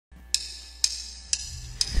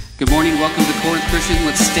Good morning, welcome to Corinth Christian.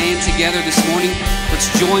 Let's stand together this morning. Let's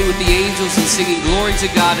join with the angels in singing glory to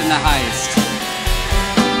God in the highest.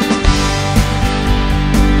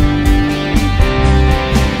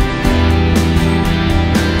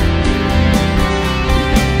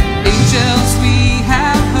 Angels we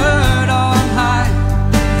have heard on high,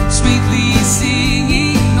 sweetly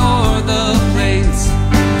singing o'er the plains,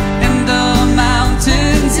 and the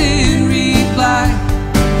mountains in reply,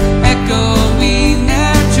 echoing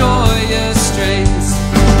their joyous strains.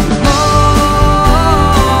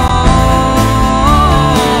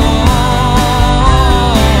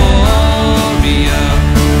 Gloria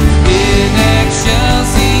in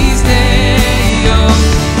excelsis Deo.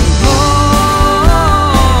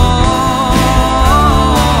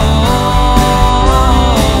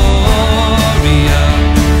 Gloria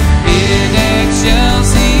in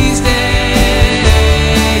excelsis Deo.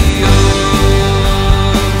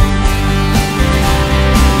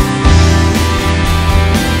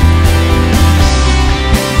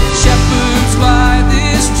 Shepherds, why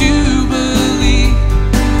this jubilee?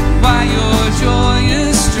 Why your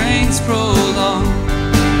joyous strains prolong?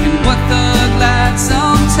 And what the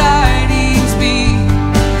gladsome tidings be,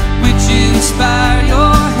 which inspire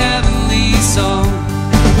your heavenly song?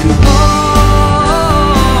 And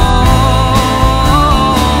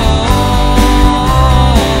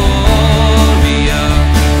Gloria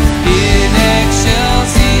in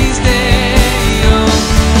excelsis Deo.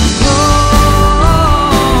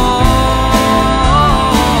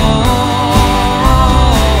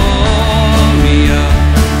 Gloria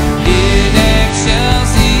in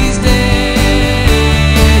excelsis Deo.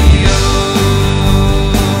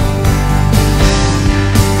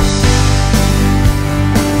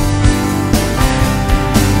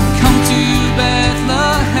 Come to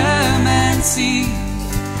Bethlehem and see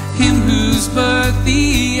him whose birth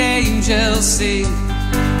the angels sing,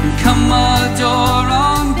 and come adore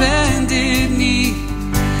on bended knee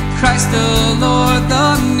Christ the Lord,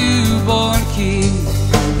 the newborn King.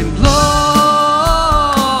 And Gloria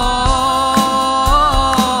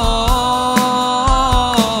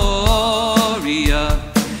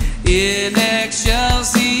in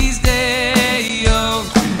excelsis Deo.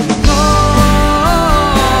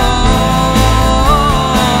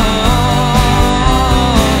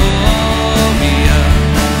 Gloria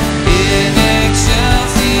in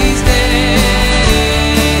excelsis Deo.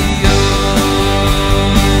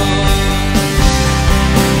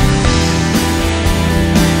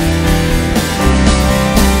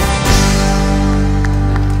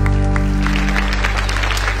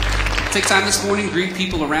 Take time this morning, greet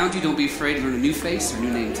people around you. Don't be afraid to learn a new face or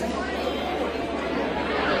new name today.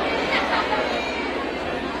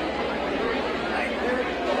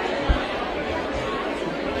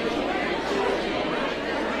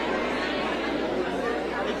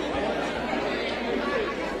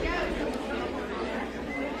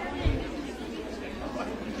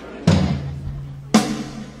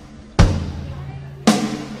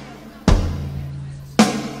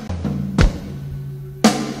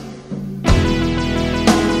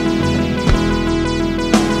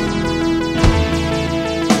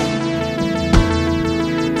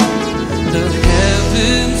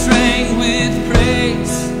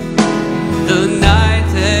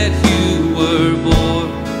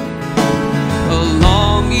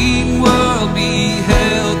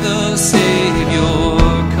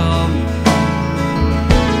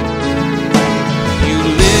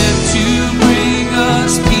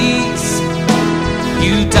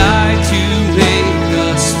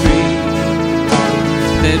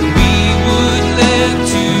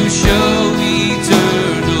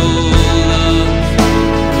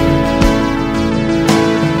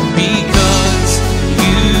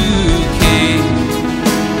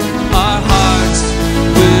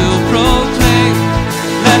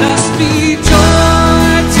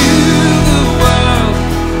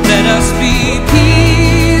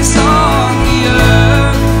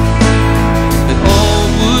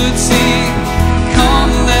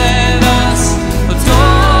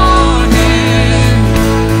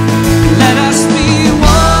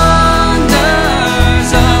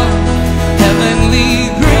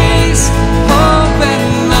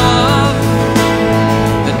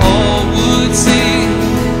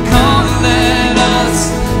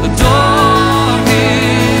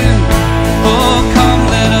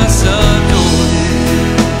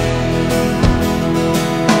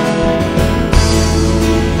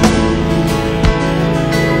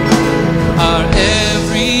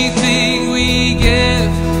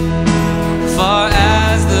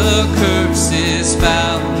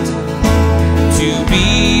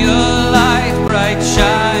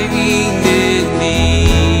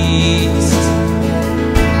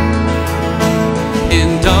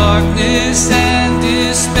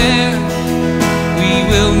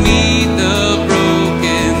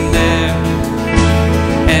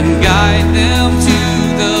 guide them to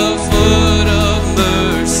the foot of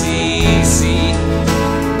mercy seat.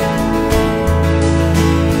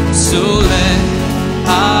 So let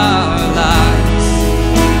our lives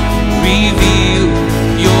reveal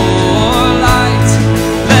your light.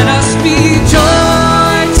 Let us be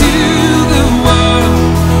joy to the world.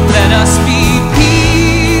 Let us be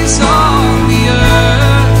peace on the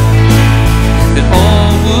earth, that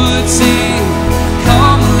all would sing,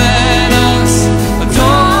 come let us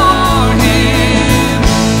adore him.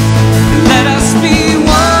 Let us be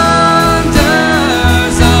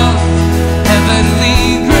wonders of heavenly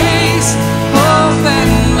grace, hope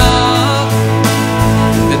and love,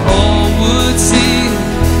 that all would sing,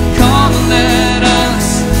 come let us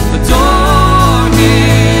adore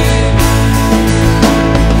him.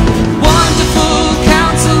 Wonderful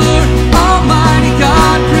Counselor, Almighty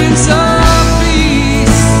God, Prince of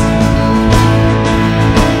Peace,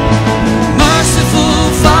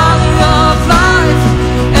 merciful Father of life,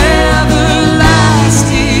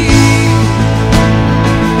 everlasting.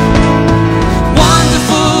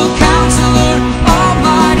 Wonderful Counselor,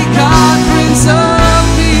 Almighty God, Prince of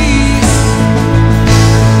Peace,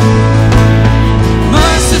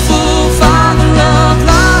 merciful Father of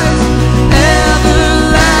life,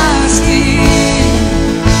 everlasting.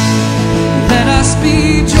 Let us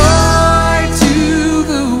be joy to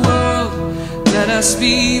the world. Let us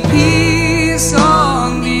be peace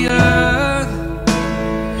on the earth,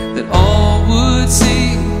 that all would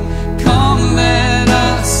sing, come let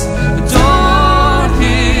us adore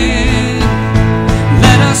him.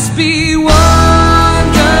 Let us be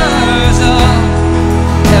wonders of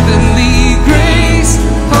heavenly grace,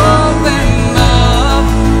 hope and love,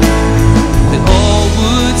 that all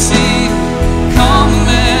would sing, come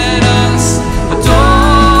let us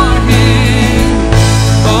adore him.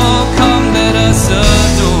 Oh, come let us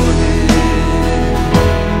adore him.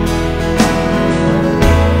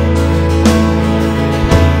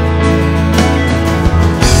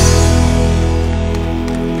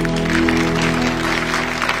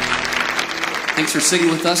 Thanks for singing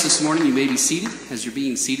with us this morning. You may be seated. As you're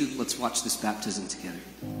being seated, let's watch this baptism together.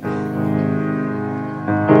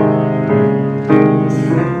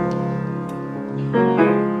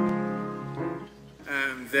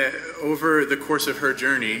 That over the course of her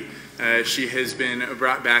journey, she has been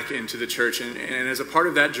brought back into the church, and as a part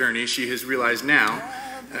of that journey, she has realized now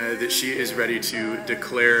that she is ready to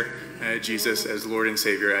declare Jesus as Lord and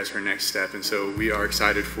Savior as her next step. And so we are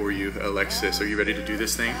excited for you, Alexis. Are you ready to do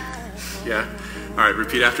this thing? Yeah? All right,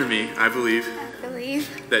 repeat after me. I believe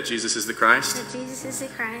that Jesus is the Christ, that Jesus is the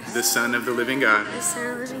Christ, the Son of the living God, the Son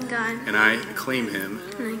of the living God, and I claim him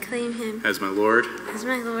as my Lord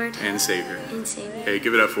and Savior. Hey,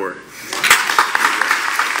 give it up for her.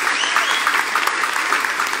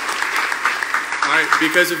 All right,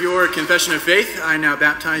 because of your confession of faith, I now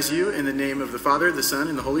baptize you in the name of the Father, the Son,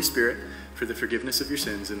 and the Holy Spirit for the forgiveness of your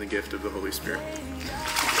sins and the gift of the Holy Spirit.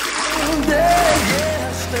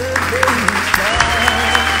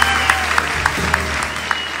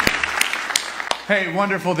 Hey,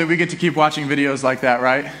 wonderful that we get to keep watching videos like that,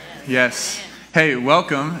 right? Yes. Hey,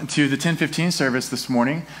 welcome to the 10:15 service this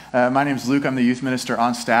morning. My name is Luke. I'm the youth minister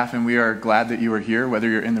on staff, and we are glad that you are here, whether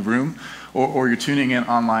you're in the room or you're tuning in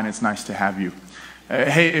online. It's nice to have you.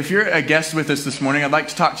 Hey, if you're a guest with us this morning, I'd like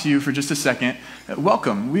to talk to you for just a second.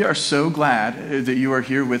 Welcome. We are so glad that you are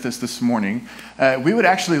here with us this morning. We would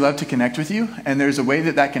actually love to connect with you, and there's a way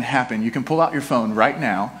that can happen. You can pull out your phone right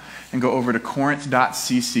now and go over to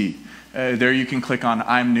corinth.cc. There you can click on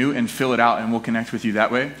I'm new and fill it out, and we'll connect with you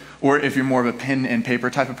that way. Or if you're more of a pen and paper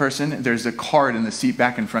type of person, there's a card in the seat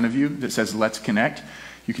back in front of you that says Let's Connect.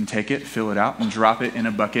 You can take it, fill it out, and drop it in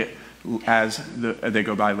a bucket as they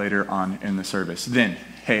go by later on in the service. Then,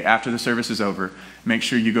 hey, after the service is over, make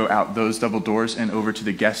sure you go out those double doors and over to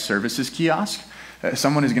the guest services kiosk.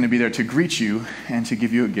 Someone is going to be there to greet you and to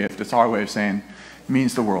give you a gift. It's our way of saying it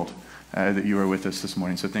means the world that you are with us this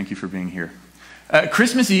morning. So thank you for being here.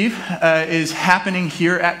 Christmas Eve is happening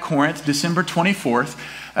here at Corinth, December 24th.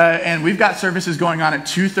 And we've got services going on at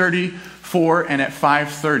 2:30, 4, and at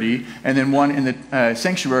 5:30, and then one in the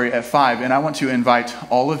sanctuary at 5. And I want to invite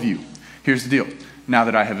all of you. Here's the deal. Now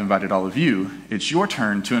that I have invited all of you, it's your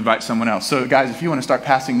turn to invite someone else. So guys, if you want to start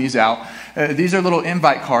passing these out, these are little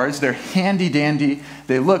invite cards. They're handy dandy.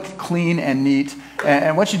 They look clean and neat.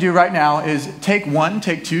 And what you do right now is take 1,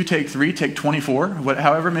 take 2, take 3, take 24,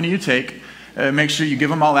 however many you take. Make sure you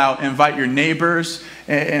give them all out. Invite your neighbors,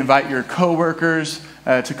 invite your coworkers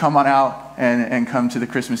to come on out and come to the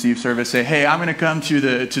Christmas Eve service. Say, hey, I'm going to come to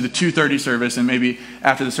the 2:30 service, and maybe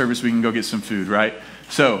after the service we can go get some food, right?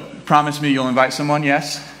 So, promise me you'll invite someone,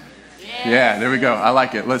 yes? Yeah. Yeah, there we go. I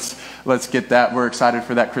like it. Let's get that. We're excited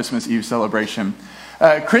for that Christmas Eve celebration.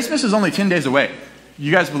 Christmas is only 10 days away.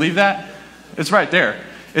 You guys believe that? It's right there.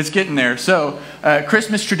 It's getting there. So,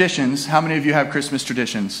 Christmas traditions. How many of you have Christmas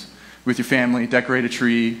traditions with your family? Decorate a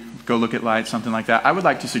tree, go look at lights, something like that. I would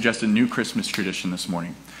like to suggest a new Christmas tradition this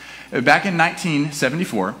morning. Back in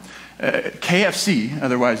 1974, KFC,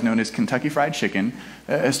 otherwise known as Kentucky Fried Chicken,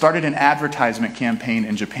 started an advertisement campaign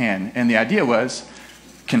in Japan. And the idea was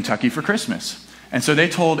Kentucky for Christmas. And so they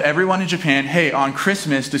told everyone in Japan, hey, on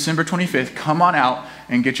Christmas, December 25th, come on out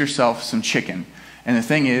and get yourself some chicken. And the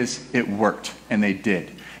thing is, it worked, and they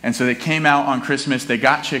did. And so they came out on Christmas, they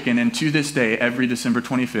got chicken, and to this day, every December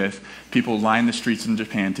 25th, people line the streets in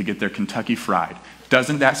Japan to get their Kentucky Fried.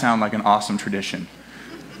 Doesn't that sound like an awesome tradition?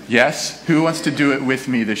 Yes? Who wants to do it with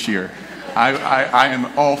me this year? I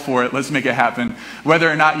am all for it. Let's make it happen. Whether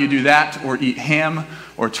or not you do that or eat ham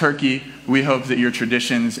or turkey, we hope that your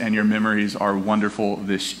traditions and your memories are wonderful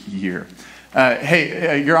this year.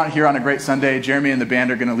 You're here on a great Sunday. Jeremy and the band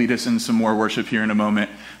are going to lead us in some more worship here in a moment.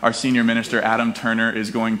 Our senior minister, Adam Turner, is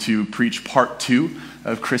going to preach part 2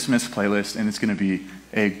 of Christmas Playlist, and it's going to be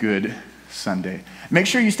a good Sunday. Make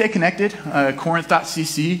sure you stay connected,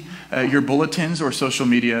 corinth.cc, your bulletins or social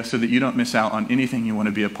media, so that you don't miss out on anything you want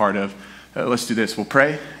to be a part of. Let's do this. We'll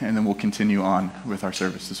pray, and then we'll continue on with our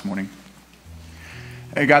service this morning.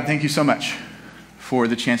 God, thank you so much for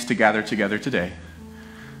the chance to gather together today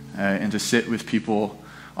and to sit with people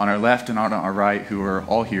on our left and on our right who are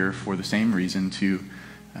all here for the same reason, to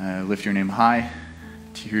lift your name high,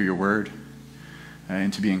 to hear your word,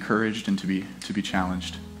 and to be encouraged and to be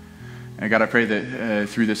challenged. And God, I pray that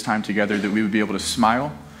through this time together that we would be able to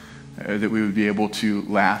smile, that we would be able to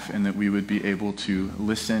laugh, and that we would be able to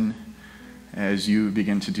listen as you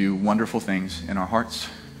begin to do wonderful things in our hearts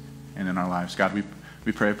and in our lives. God, we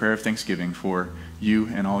pray a prayer of thanksgiving for you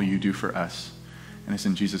and all you do for us. And it's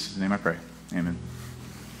in Jesus' name I pray. Amen.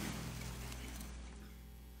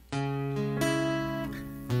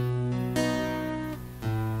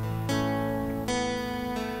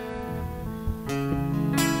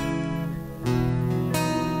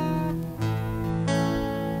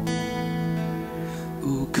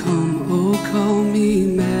 Oh come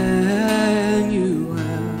Emmanuel,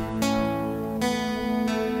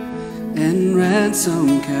 and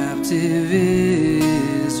ransom captive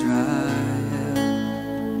Israel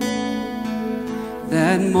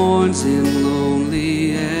that mourns in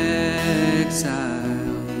lonely exile,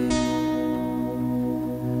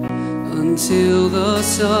 until the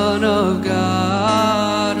Son of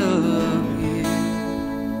God appear.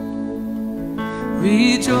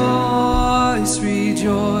 Rejoice,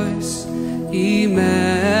 rejoice, Emmanuel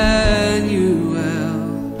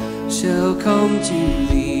shall come to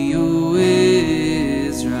thee, O Israel.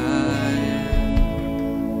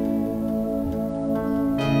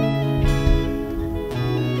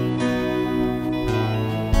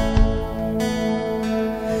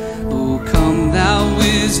 O come thou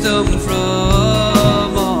wisdom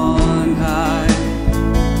from on high,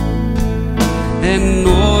 and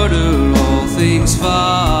order all things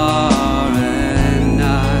far and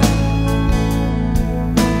nigh.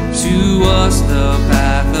 To us the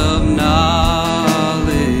path of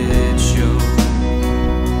knowledge show,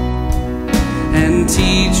 and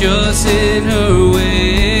teach us in her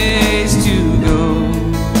ways to go.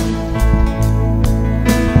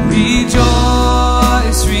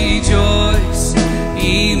 Rejoice, rejoice,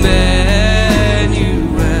 Emmanuel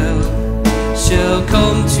shall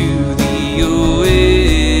come to thee, O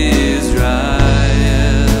Israel,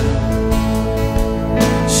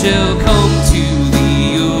 shall come to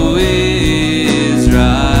thee, O Israel.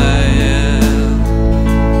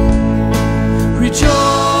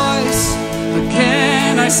 Rejoice,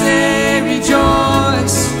 again I say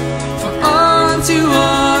rejoice, for unto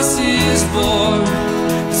us is born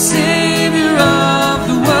the Savior of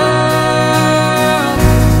the world.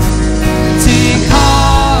 Take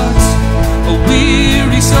heart, O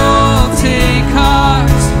weary soul, take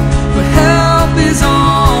heart, for help is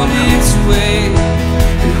on its way,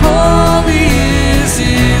 and holy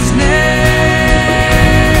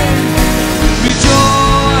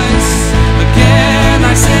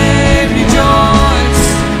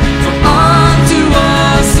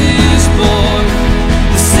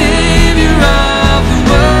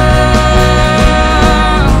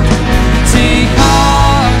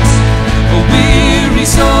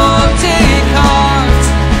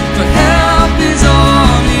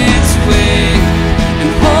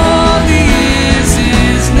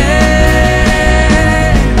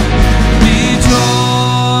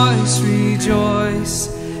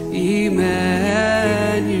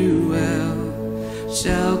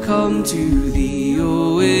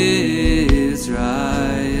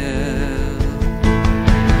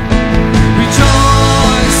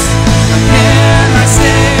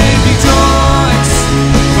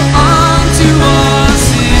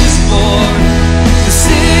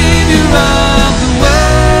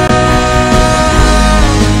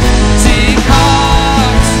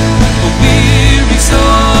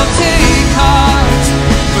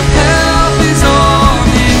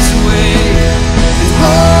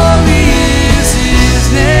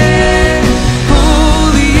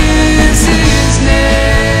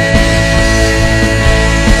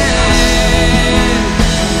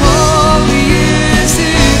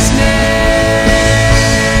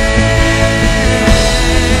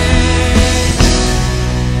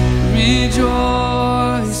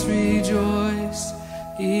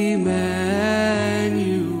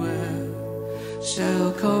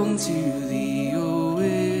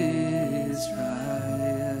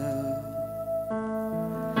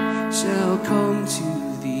shall come to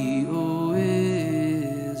thee, O Israel.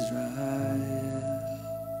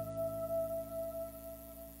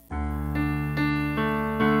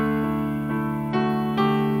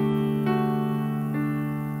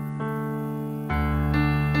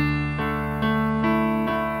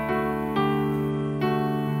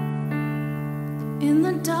 In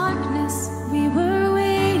the darkness we were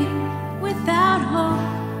waiting, without hope,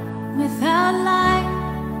 without light,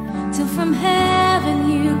 till from heaven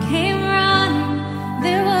you came running.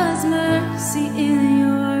 There was mercy in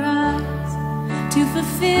your eyes, to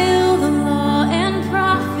fulfill the law and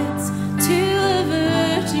prophets. To a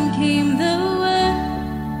virgin came the word,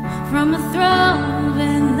 from a throne of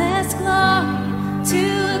endless glory to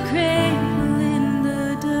a cradle in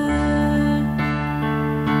the dirt.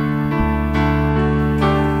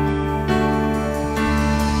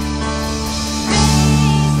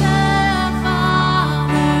 Praise the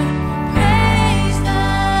Father, praise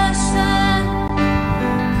the Son,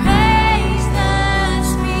 praise the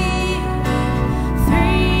Spirit,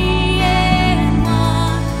 three in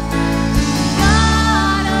one.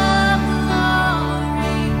 God of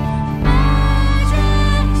glory, majesty,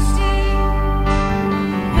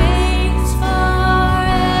 reigns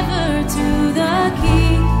forever to the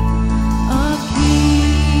King of Kings.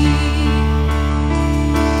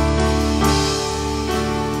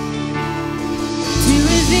 To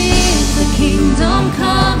reveal the kingdom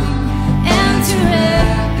coming and to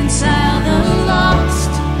reconcile the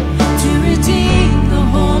lost, to redeem the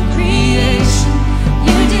whole creation.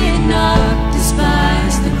 You did not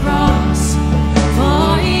despise the cross,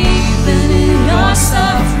 for even in your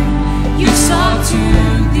suffering you saw to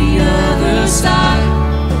the other side,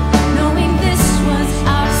 knowing this was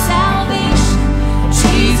our salvation.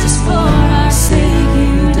 Jesus, for our sake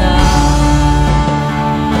you died.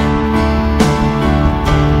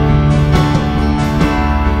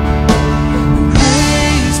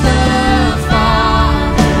 Praise the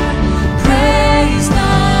Father, praise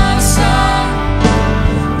the Son,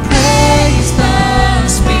 praise the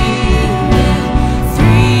Spirit,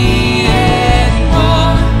 three in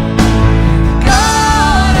one.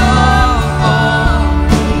 God of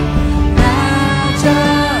glory, majesty,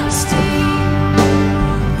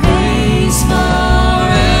 reigns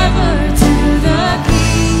forever to the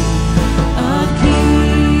King of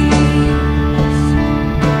Kings.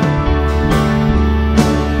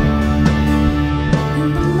 In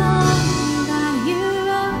the moment that you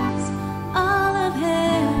rose, all of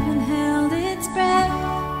heaven held its breath,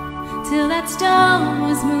 till that stone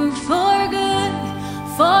was moved for good,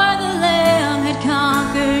 for the Lamb had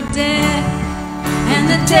conquered death. And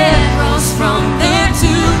the dead rose from their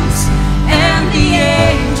tombs, and the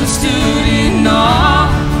angels stood in awe,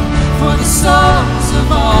 for the souls of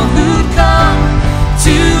all who'd come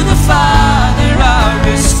to the Father are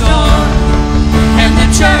restored. And the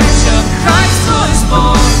church of Christ was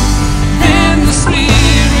born, then the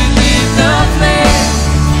Spirit lit the flame.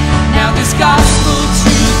 Now this gospel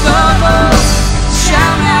truth of hope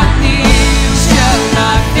shall not live, shall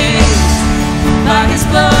not fade. By His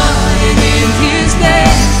blood and in His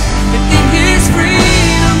name, within His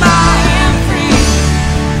freedom I am free.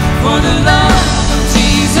 For the love of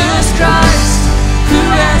Jesus Christ, who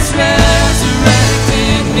has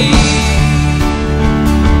resurrected me.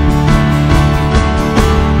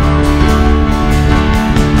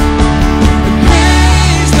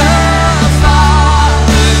 Praise the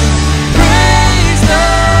Father, praise the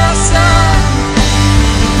Son,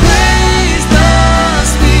 praise the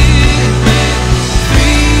Spirit,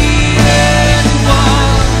 three in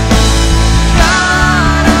one.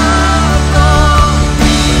 God of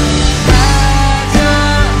glory,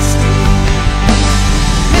 majesty,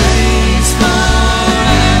 reigns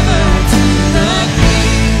forever to the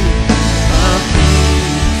King of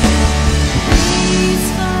Kings. Reigns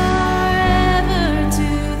forever to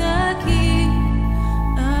the King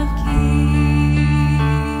of Kings.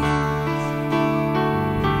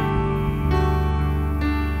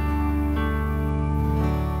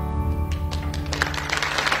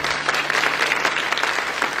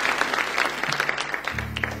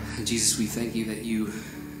 Jesus, we thank you that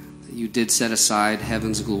you did set aside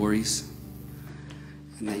heaven's glories,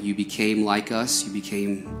 and that you became like us. You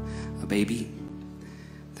became a baby,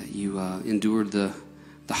 that you endured the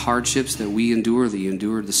hardships that we endure, that you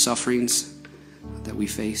endured the sufferings that we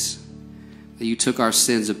face, that you took our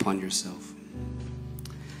sins upon yourself.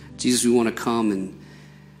 Jesus, we want to come and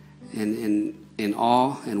in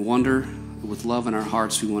awe and wonder, with love in our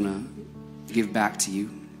hearts, we want to give back to you.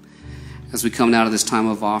 As we come out of this time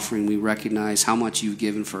of offering, we recognize how much you've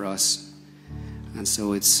given for us. And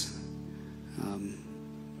so it's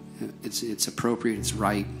appropriate, it's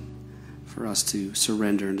right for us to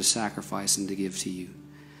surrender and to sacrifice and to give to you.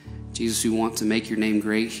 Jesus, we want to make your name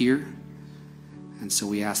great here, and so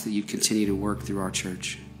we ask that you continue to work through our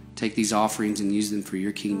church. Take these offerings and use them for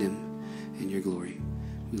your kingdom and your glory.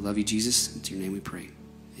 We love you, Jesus. It's your name we pray.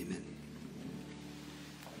 Amen.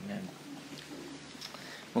 Amen.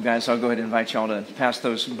 Well, guys, I'll go ahead and invite y'all to pass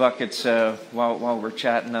those buckets while we're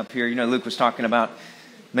chatting up here. You know, Luke was talking about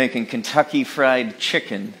making Kentucky Fried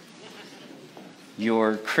Chicken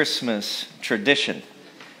your Christmas tradition.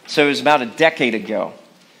 So it was about a decade ago.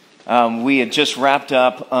 We had just wrapped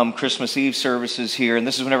up Christmas Eve services here, and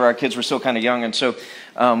this is whenever our kids were still kind of young, and so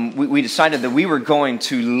we decided that we were going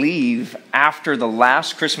to leave after the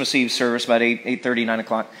last Christmas Eve service, about 8:30, 9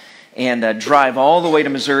 o'clock, and drive all the way to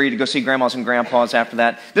Missouri to go see grandmas and grandpas after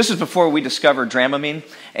that. This is before we discovered Dramamine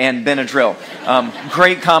and Benadryl.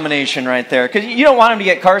 Great combination right there, because you don't want them to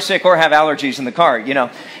get car sick or have allergies in the car, you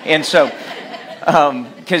know, and so...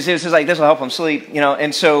 because this is like, this will help them sleep, you know.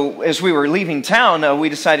 And so as we were leaving town, we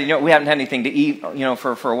decided, you know, we haven't had anything to eat, you know,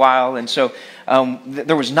 for a while. And so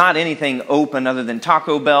there was not anything open other than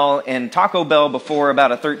Taco Bell. And Taco Bell before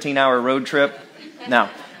about a 13-hour road trip, no,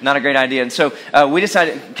 not a great idea. And so we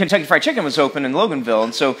decided Kentucky Fried Chicken was open in Loganville.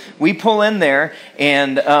 And so we pull in there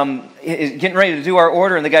and getting ready to do our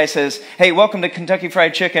order. And the guy says, "Hey, welcome to Kentucky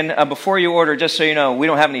Fried Chicken. Before you order, just so you know, we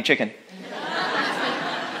don't have any chicken."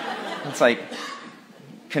 It's like,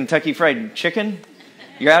 Kentucky Fried Chicken?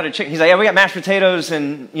 You're out of chicken? He's like, yeah, we got mashed potatoes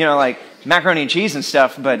and, you know, like macaroni and cheese and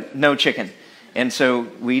stuff, but no chicken. And so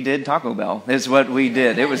we did Taco Bell, is what we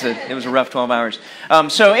did. It was a rough 12 hours.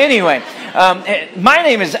 So anyway, my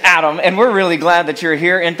name is Adam, and we're really glad that you're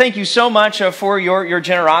here. And thank you so much for your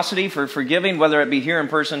generosity, for giving, whether it be here in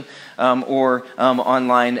person or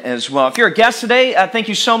online as well. If you're a guest today, thank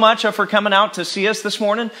you so much for coming out to see us this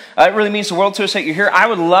morning. It really means the world to us that you're here. I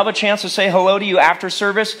would love a chance to say hello to you after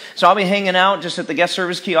service. So I'll be hanging out just at the guest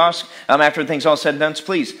service kiosk after things all said and done. So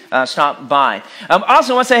please stop by.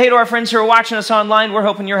 Also, I want to say hey to our friends who are watching us online. We're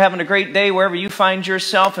hoping you're having a great day wherever you find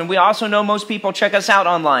yourself. And we also know most people check us out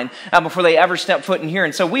online before they ever step foot in here.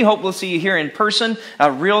 And so we hope we'll see you here in person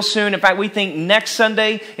real soon. In fact, we think next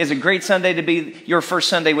Sunday is a great Sunday to be your first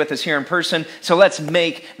Sunday with us here in person. So let's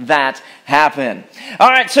make that happen. All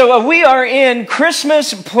right, so we are in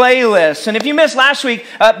Christmas playlists. And if you missed last week,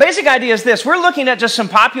 basic idea is this. We're looking at just some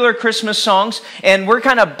popular Christmas songs, and we're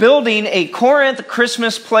kind of building a Corinth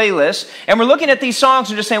Christmas playlist. And we're looking at these songs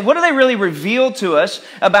and just saying, what do they really reveal to us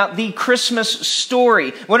about the Christmas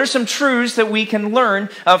story? What are some truths that we can learn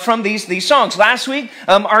from these songs? Last week,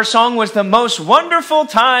 our song was The Most Wonderful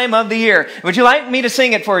Time of the Year. Would you like me to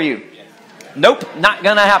sing it for you? Nope, not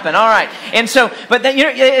gonna happen. All right, and so, but then, you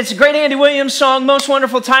know, it's a great Andy Williams song, Most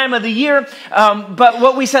Wonderful Time of the Year. But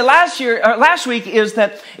what we said last week is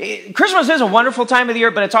that Christmas is a wonderful time of the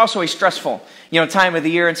year, but it's also a stressful, time of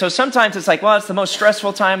the year. And so sometimes it's like, well, it's the most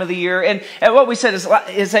stressful time of the year. And what we said is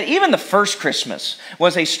that even the first Christmas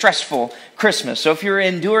was a stressful Christmas. So if you're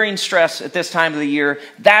enduring stress at this time of the year,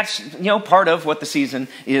 that's, part of what the season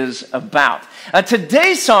is about.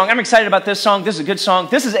 Today's song, I'm excited about this song. This is a good song.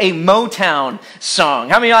 This is a Motown song.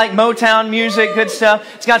 How many like Motown music? Good stuff.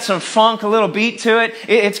 It's got some funk, a little beat to it.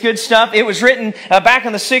 It's good stuff. It was written back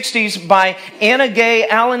in the 60s by Anna Gay,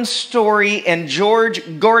 Alan Story, and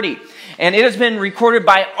George Gordy. And it has been recorded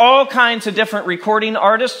by all kinds of different recording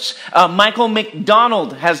artists. Michael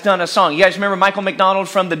McDonald has done a song. You guys remember Michael McDonald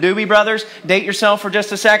from the Doobie Brothers? Date yourself for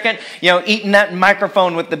just a second. Eating that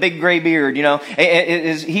microphone with the big gray beard, he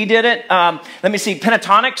did it. Let me see.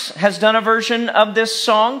 Pentatonics has done a version of this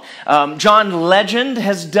song. John Legend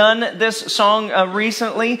has done this song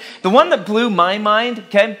recently. The one that blew my mind,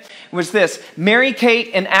 was this.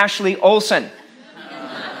 Mary-Kate and Ashley Olsen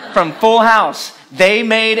from Full House. They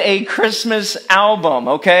made a Christmas album,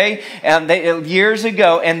 and years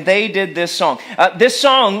ago, and they did this song. This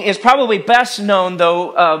song is probably best known,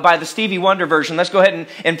 though, by the Stevie Wonder version. Let's go ahead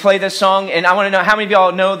and play this song, and I want to know how many of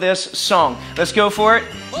y'all know this song. Let's go for it.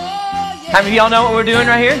 How many of y'all know what we're doing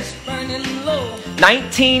right here?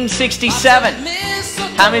 1967.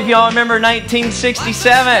 How many of y'all remember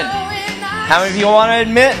 1967? How many of y'all want to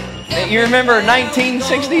admit that you remember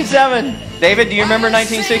 1967? David, do you remember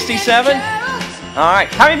 1967? All right.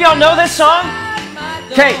 How many of y'all know this song?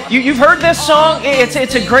 Okay, you've heard this song. It's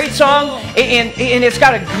a great song, and it's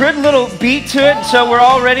got a good little beat to it, so we're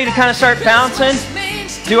all ready to kind of start bouncing,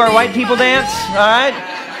 do our white people dance, all right?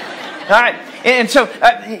 All right. And so,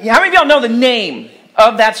 how many of y'all know the name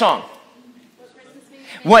of that song?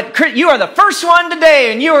 You are the first one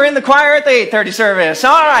today, and you are in the choir at the 8:30 service.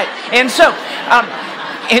 All right. And so,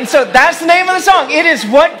 And so that's the name of the song. It is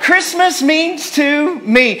What Christmas Means to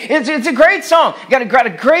Me. It's a great song. Got a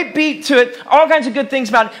great beat to it. All kinds of good things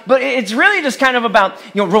about it. But it's really just kind of about,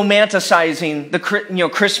 romanticizing the,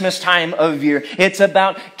 Christmas time of year. It's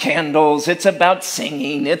about candles. It's about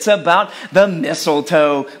singing. It's about the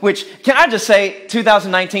mistletoe. Which, can I just say,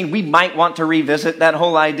 2019, we might want to revisit that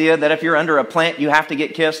whole idea that if you're under a plant, you have to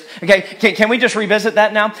get kissed. Okay, can we just revisit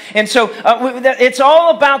that now? And so it's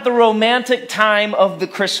all about the romantic time of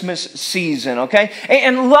the Christmas season, okay?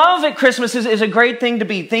 And love at Christmas is a great thing to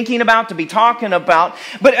be thinking about, to be talking about.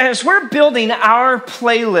 But as we're building our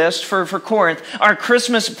playlist for Corinth, our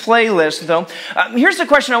Christmas playlist, though, here's the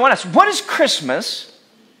question I want to ask. What does Christmas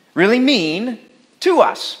really mean to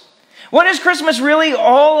us? What is Christmas really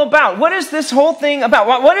all about? What is this whole thing about?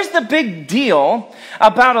 What is the big deal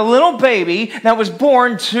about a little baby that was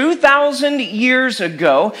born 2,000 years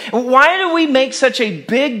ago? Why do we make such a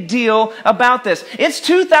big deal about this? It's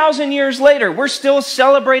 2,000 years later. We're still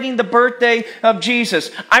celebrating the birthday of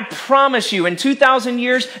Jesus. I promise you, in 2,000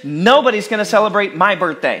 years, nobody's going to celebrate my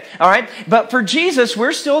birthday, all right? But for Jesus,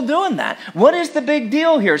 we're still doing that. What is the big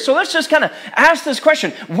deal here? So let's just kind of ask this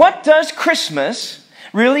question. What does Christmas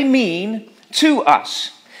really mean to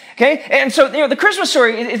us? Okay? And so, the Christmas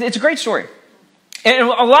story, it's a great story. And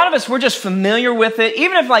a lot of us, we're just familiar with it.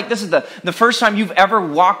 Even if, this is the first time you've ever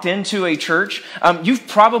walked into a church, you've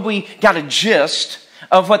probably got a gist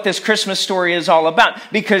of what this Christmas story is all about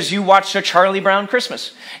because you watched a Charlie Brown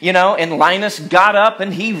Christmas, and Linus got up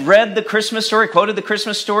and he read the Christmas story, quoted the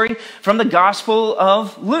Christmas story from the Gospel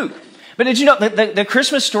of Luke. But did you know that the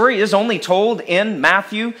Christmas story is only told in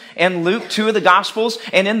Matthew and Luke, two of the Gospels,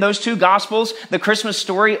 and in those two Gospels, the Christmas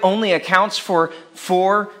story only accounts for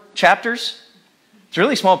 4 chapters? It's a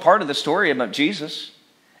really small part of the story about Jesus.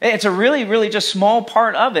 It's a really, really just small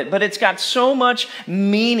part of it, but it's got so much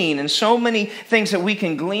meaning and so many things that we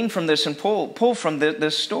can glean from this and pull from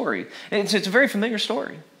this story. It's a very familiar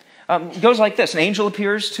story. It goes like this. An angel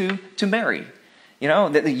appears to Mary.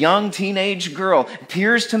 The young teenage girl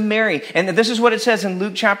appears to Mary. And this is what it says in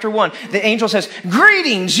Luke chapter 1. The angel says,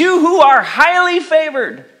 "Greetings, you who are highly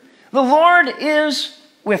favored. The Lord is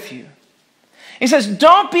with you." He says,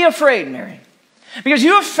 "Don't be afraid, Mary, because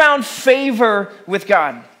you have found favor with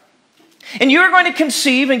God. And you are going to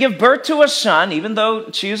conceive and give birth to a son, even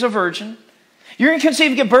though she is a virgin. You're going to conceive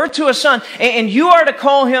and give birth to a son, and you are to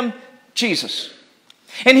call him Jesus.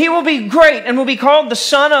 And he will be great and will be called the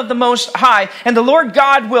Son of the Most High. And the Lord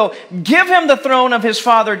God will give him the throne of his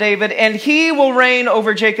father David, and he will reign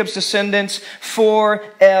over Jacob's descendants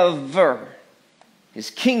forever. His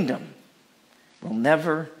kingdom will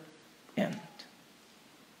never end."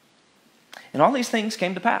 And all these things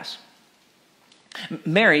came to pass.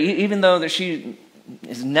 Mary, even though that she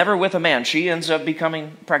is never with a man, she ends up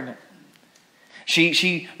becoming pregnant.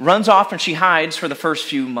 She runs off and she hides for the first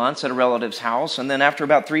few months at a relative's house. And then after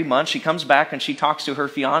about 3 months, she comes back and she talks to her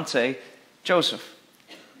fiance, Joseph.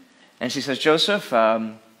 And she says, "Joseph,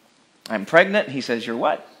 I'm pregnant." He says, "You're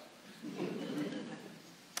what?"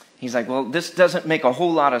 He's like, "Well, this doesn't make a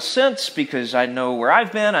whole lot of sense because I know where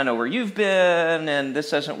I've been, I know where you've been, and this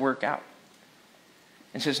doesn't work out."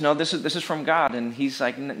 And says, "No, this is from God." And he's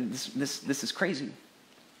like, this is crazy.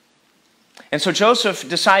 And so Joseph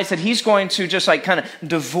decides that he's going to just kind of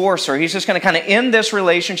divorce her. He's just going to kind of end this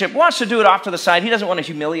relationship. Wants to do it off to the side. He doesn't want to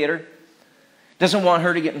humiliate her. Doesn't want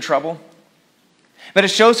her to get in trouble. But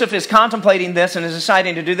as Joseph is contemplating this and is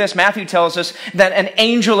deciding to do this, Matthew tells us that an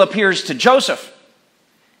angel appears to Joseph.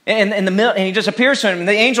 And he just appears to him. And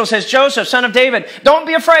the angel says, "Joseph, son of David, don't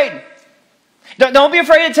be afraid. Don't be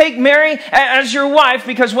afraid to take Mary as your wife,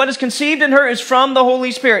 because what is conceived in her is from the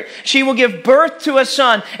Holy Spirit. She will give birth to a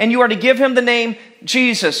son, and you are to give him the name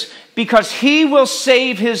Jesus, because he will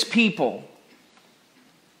save his people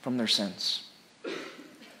from their sins."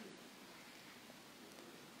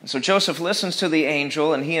 And so Joseph listens to the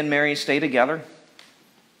angel, and he and Mary stay together.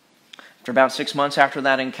 After about 6 months after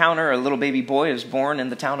that encounter, a little baby boy is born in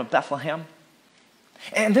the town of Bethlehem.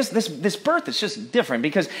 And this birth is just different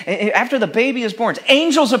because after the baby is born,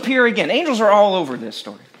 angels appear again. Angels are all over this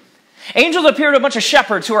story. Angels appear to a bunch of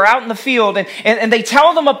shepherds who are out in the field, and they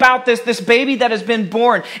tell them about this baby that has been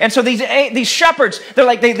born. And so these shepherds,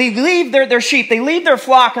 they leave their sheep, they leave their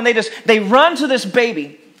flock, and they run to this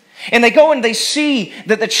baby. And they go and they see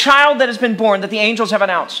that the child that has been born, that the angels have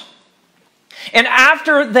announced. And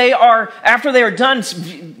after they are done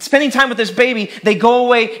spending time with this baby, they go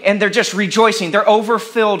away and they're just rejoicing. They're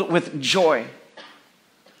overfilled with joy.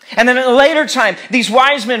 And then at a later time, these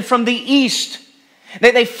wise men from the east,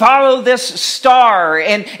 They follow this star,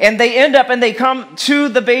 and they end up and they come to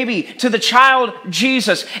the baby, to the child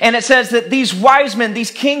Jesus. And it says that these wise men,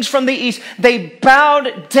 these kings from the east, they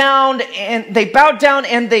bowed down and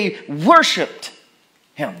they worshiped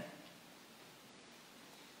him.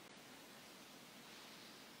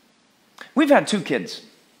 We've had 2 kids.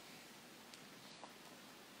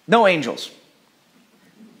 No angels.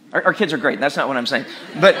 Our kids are great. That's not what I'm saying.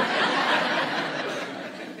 But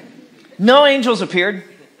no angels appeared.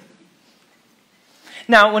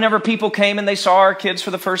 Now, whenever people came and they saw our kids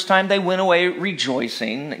for the first time, they went away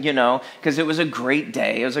rejoicing, because it was a great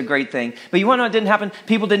day. It was a great thing. But you want to know what didn't happen?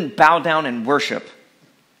 People didn't bow down and worship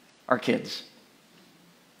our kids.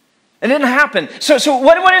 It didn't happen. So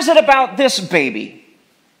what is it about this baby?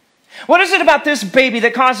 What is it about this baby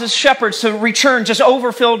that causes shepherds to return just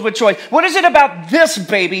overfilled with joy? What is it about this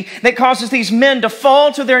baby that causes these men to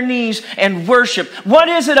fall to their knees and worship? What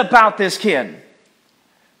is it about this kid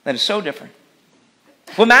that is so different?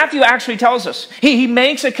 Well, Matthew actually tells us. He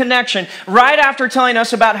makes a connection right after telling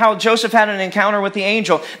us about how Joseph had an encounter with the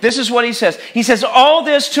angel. This is what he says. He says, all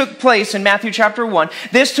this took place in Matthew chapter 1.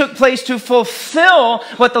 This took place to fulfill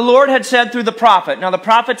what the Lord had said through the prophet. Now, the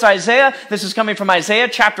prophet's Isaiah. This is coming from Isaiah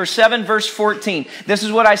chapter 7, verse 14. This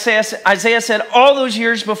is what Isaiah said all those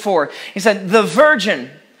years before. He said, the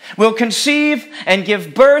virgin will conceive and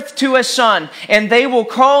give birth to a son, and they will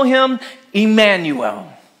call him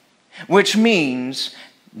Emmanuel, which means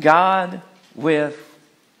God with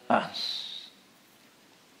us.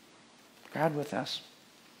 God with us.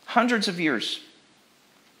 Hundreds of years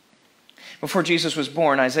before Jesus was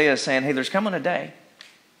born, Isaiah is saying, hey, there's coming a day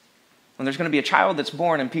when there's going to be a child that's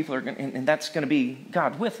born and that's going to be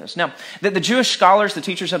God with us. Now, the Jewish scholars, the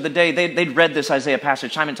teachers of the day, they'd read this Isaiah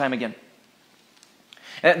passage time and time again.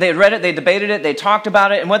 They had read it, they debated it, they talked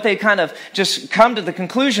about it, and what they kind of just come to the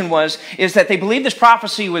conclusion is that they believed this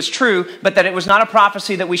prophecy was true, but that it was not a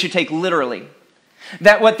prophecy that we should take literally.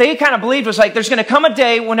 That what they kind of believed was like, there's going to come a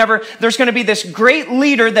day whenever there's going to be this great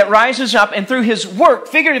leader that rises up, and through his work,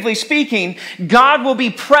 figuratively speaking, God will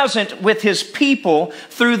be present with his people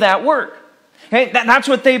through that work. Okay, that's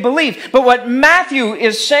what they believe. But what Matthew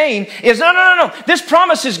is saying is, no. This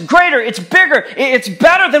promise is greater. It's bigger. It's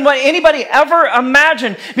better than what anybody ever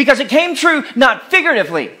imagined, because it came true not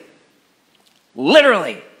figuratively,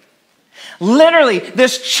 literally. Literally,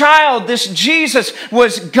 this child, this Jesus,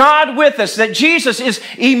 was God with us. That Jesus is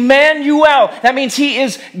Emmanuel. That means he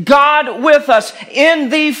is God with us in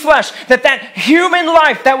the flesh. That human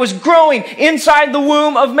life that was growing inside the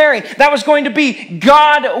womb of Mary, that was going to be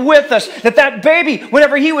God with us. That baby,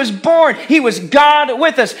 whenever he was born, he was God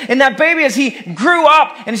with us. And that baby, as he grew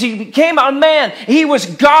up and as he became a man, he was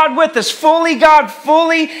God with us. Fully God,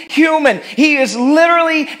 fully human. He is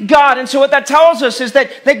literally God. And so what that tells us is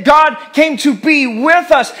that God came to be with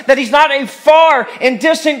us, that he's not a far and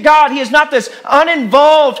distant God. He is not this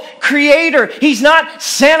uninvolved creator. He's not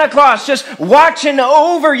Santa Claus just watching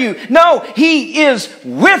over you. No, he is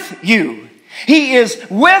with you. He is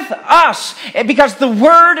with us because the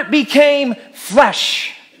Word became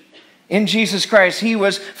flesh. In Jesus Christ, he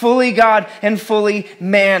was fully God and fully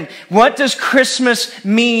man. What does Christmas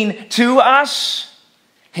mean to us?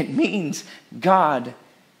 It means God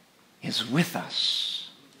is with us.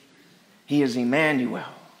 He is Emmanuel.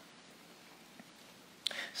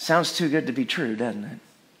 Sounds too good to be true, doesn't it?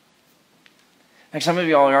 Like some of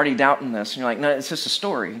you all are already doubting this. And you're like, no, it's just a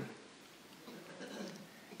story.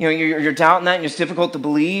 You know, you're doubting that and it's difficult to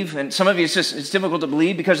believe. And some of you, it's difficult to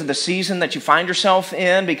believe because of the season that you find yourself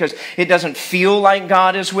in, because it doesn't feel like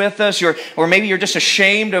God is with us. Or maybe you're just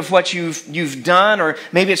ashamed of what you've done, or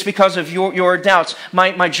maybe it's because of your doubts.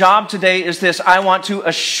 My job today is this. I want to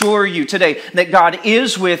assure you today that God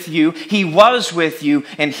is with you. He was with you,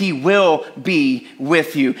 and he will be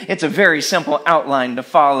with you. It's a very simple outline to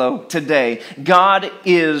follow today. God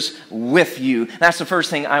is with you. That's the first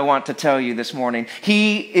thing I want to tell you this morning.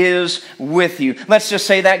 He is with you. Let's just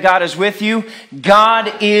say that God is with you.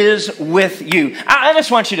 God is with you. I just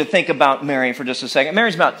want you to think about Mary for just a second.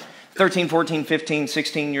 Mary's about 13, 14, 15,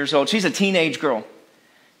 16 years old. She's a teenage girl.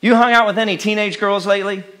 You hung out with any teenage girls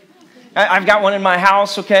lately? I've got one in my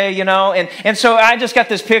house, okay, you know, and so I just got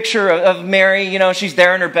this picture of Mary, you know, she's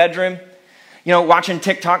there in her bedroom, you know, watching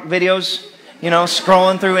TikTok videos, you know,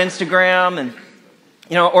 scrolling through Instagram and,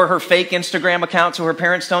 you know, or her fake Instagram account so her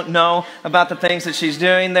parents don't know about the things that she's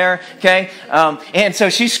doing there, okay? And so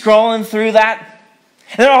she's scrolling through that.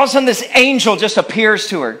 And then all of a sudden this angel just appears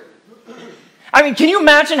to her. I mean, can you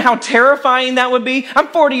imagine how terrifying that would be? I'm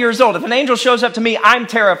 40 years old. If an angel shows up to me, I'm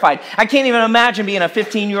terrified. I can't even imagine being a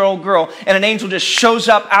 15-year-old girl and an angel just shows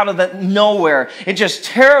up out of the nowhere. It just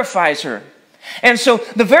terrifies her. And so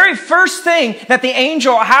the very first thing that the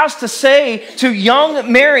angel has to say to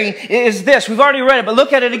young Mary is this. We've already read it, but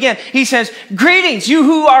look at it again. He says, greetings, you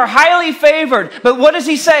who are highly favored. But what does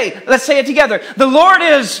he say? Let's say it together. The Lord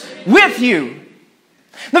is with you.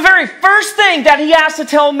 The very first thing that he has to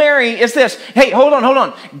tell Mary is this. Hey, hold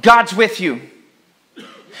on. God's with you.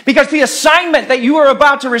 Because the assignment that you are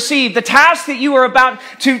about to receive, the task that you are about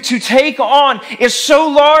to take on is so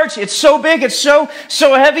large, it's so big, it's so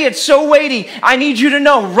heavy, it's so weighty. I need you to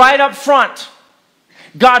know right up front,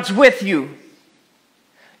 God's with you.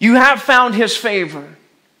 You have found His favor.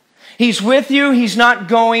 He's with you. He's not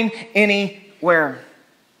going anywhere.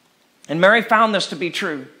 And Mary found this to be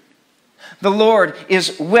true. The Lord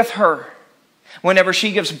is with her whenever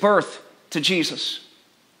she gives birth to Jesus.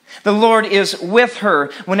 The Lord is with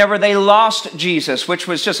her whenever they lost Jesus, which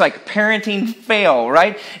was just like parenting fail,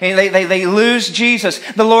 right? And they lose Jesus.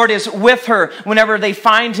 The Lord is with her whenever they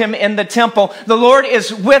find Him in the temple. The Lord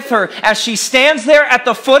is with her as she stands there at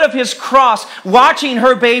the foot of His cross, watching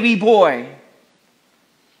her baby boy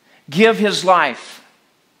give his life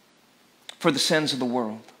for the sins of the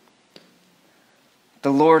world.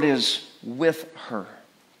 The Lord is with her.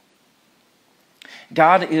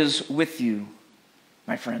 God is with you,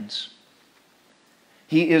 my friends.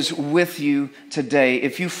 He is with you today.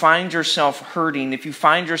 If you find yourself hurting, if you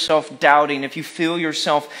find yourself doubting, if you feel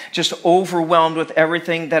yourself just overwhelmed with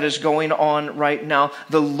everything that is going on right now,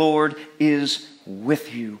 the Lord is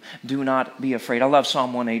with you. Do not be afraid. I love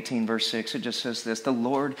Psalm 118, verse 6. It just says this, the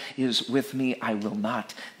Lord is with me. I will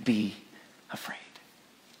not be afraid.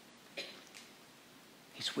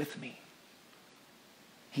 He's with me.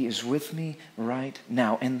 He is with me right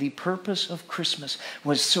now. And the purpose of Christmas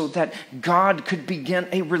was so that God could begin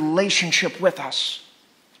a relationship with us.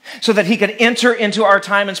 So that He could enter into our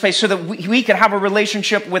time and space. So that we could have a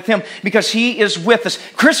relationship with Him. Because He is with us.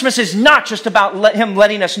 Christmas is not just about Him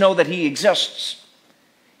letting us know that He exists.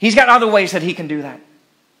 He's got other ways that He can do that.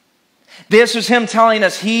 This is Him telling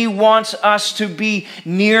us He wants us to be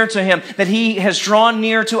near to Him. That He has drawn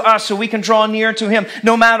near to us so we can draw near to Him.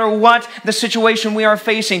 No matter what the situation we are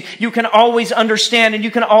facing, you can always understand and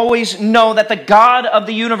you can always know that the God of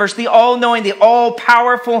the universe, the all-knowing, the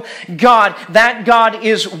all-powerful God, that God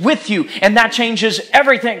is with you. And that changes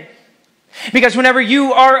everything. Because whenever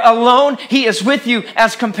you are alone, He is with you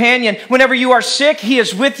as companion. Whenever you are sick, He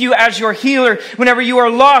is with you as your healer. Whenever you are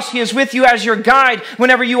lost, He is with you as your guide.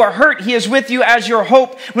 Whenever you are hurt, He is with you as your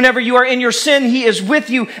hope. Whenever you are in your sin, He is with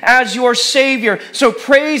you as your Savior. So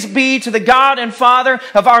praise be to the God and Father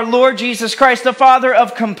of our Lord Jesus Christ, the Father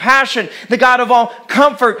of compassion, the God of all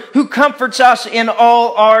comfort, who comforts us in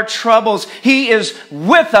all our troubles. He is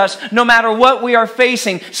with us no matter what we are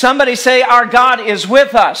facing. Somebody say, our God is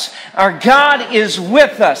with us. Our God is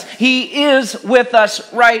with us. He is with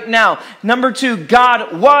us right now. Number 2,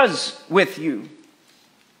 God was with you.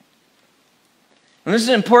 And this is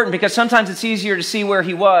important because sometimes it's easier to see where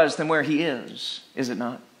He was than where He is it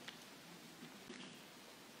not?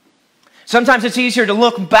 Sometimes it's easier to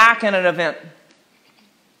look back at an event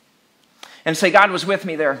and say, God was with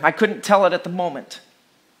me there. I couldn't tell it at the moment,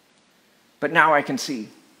 but now I can see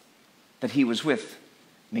that He was with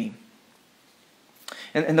me.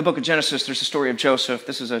 In the book of Genesis, there's a story of Joseph.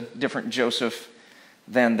 This is a different Joseph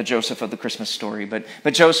than the Joseph of the Christmas story. But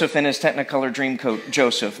Joseph in his Technicolor Dreamcoat,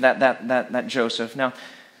 Joseph, that Joseph. Now,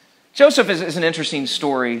 Joseph is an interesting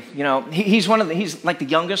story. You know, he's like the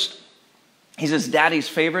youngest. He's his daddy's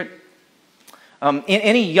favorite.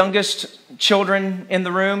 Any youngest children in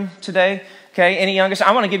the room today? Okay, any youngest?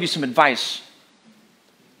 I want to give you some advice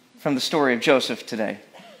from the story of Joseph today.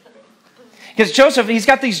 Because Joseph, he's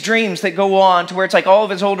got these dreams that go on to where it's like all of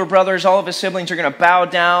his older brothers, all of his siblings are going to bow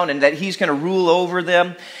down and that he's going to rule over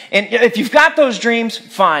them. And if you've got those dreams,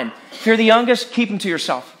 fine. If you're the youngest, keep them to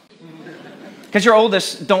yourself. Because your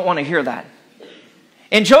oldest don't want to hear that.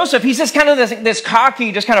 And Joseph, he's just kind of this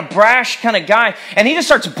cocky, just kind of brash kind of guy. And he just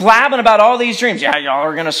starts blabbing about all these dreams. Yeah, y'all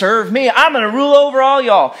are going to serve me. I'm going to rule over all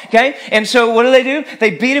y'all. Okay? And so what do?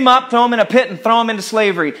 They beat him up, throw him in a pit, and throw him into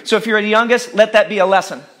slavery. So if you're the youngest, let that be a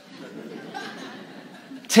lesson.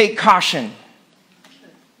 Take caution.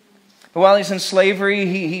 But while he's in slavery,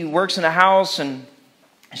 he works in a house and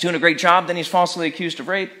he's doing a great job. Then he's falsely accused of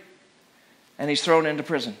rape and he's thrown into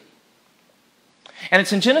prison. And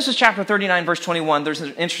it's in Genesis chapter 39, verse 21. There's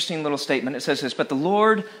an interesting little statement. It says this, but the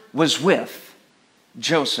Lord was with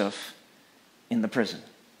Joseph in the prison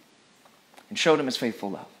and showed him His faithful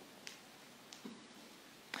love.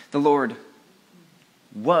 The Lord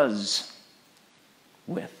was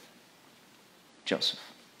with Joseph.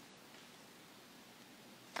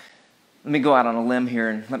 Let me go out on a limb here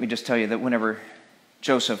and let me just tell you that whenever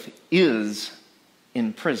Joseph is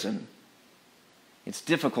in prison, it's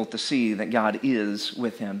difficult to see that God is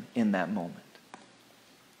with him in that moment.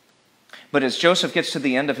 But as Joseph gets to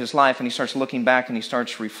the end of his life and he starts looking back and he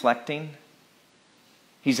starts reflecting,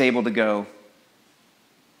 he's able to go,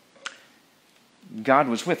 God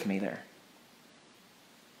was with me there.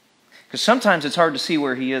 Because sometimes it's hard to see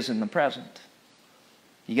where he is in the present.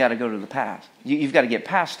 You got to go to the past. You've got to get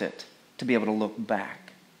past it to be able to look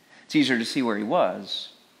back. It's easier to see where he was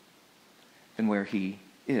than where he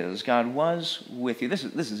is. God was with you. This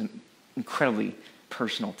is incredibly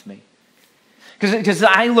personal to me. Because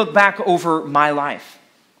I look back over my life,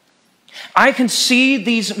 I can see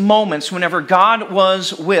these moments whenever God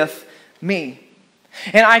was with me.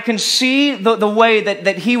 And I can see the way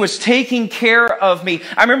that he was taking care of me.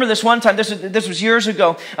 I remember this one time, this was years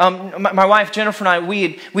ago, my wife Jennifer and I,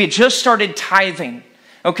 we had just started tithing.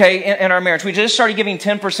 Okay, in our marriage. We just started giving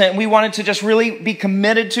 10%. We wanted to just really be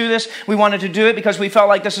committed to this. We wanted to do it because we felt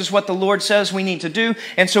like this is what the Lord says we need to do.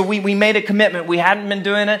 And so we made a commitment. We hadn't been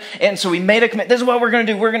doing it. And so we made a commitment. This is what we're going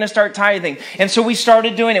to do. We're going to start tithing. And so we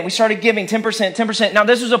started doing it. We started giving 10%, 10%. Now,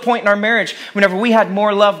 this was a point in our marriage whenever we had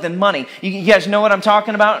more love than money. You guys know what I'm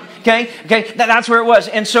talking about? Okay, that's where it was.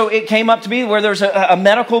 And so it came up to me where there's a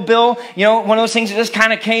medical bill, you know, one of those things that just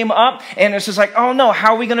kind of came up. And it's just like, oh no,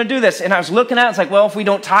 how are we going to do this? And I was looking at it. It's like, well, if we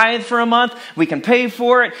don't tithe for a month, we can pay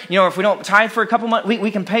for it. You know, if we don't tithe for a couple months,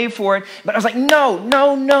 we can pay for it. But I was like,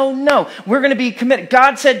 no. We're going to be committed.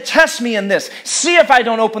 God said, test me in this. See if I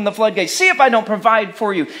don't open the floodgates. See if I don't provide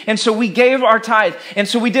for you. And so we gave our tithe. And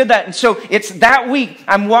so we did that. And so it's that week,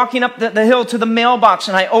 I'm walking up the hill to the mailbox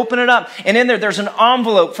and I open it up. And in there's an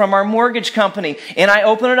envelope from our mortgage company. And I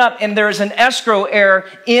open it up and there's an escrow error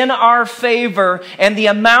in our favor. And the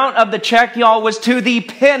amount of the check, y'all, was to the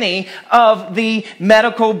penny of the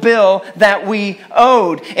medical bill that we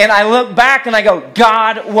owed. And I look back and I go,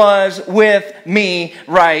 God was with me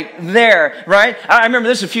right there, right? I remember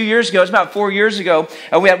this a few years ago. It was about 4 years ago.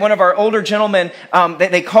 We had one of our older gentlemen,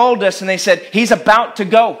 they called us and they said, he's about to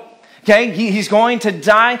go. Okay, he's going to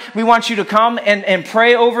die. We want you to come and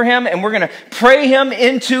pray over him, and we're going to pray him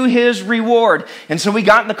into his reward. And so we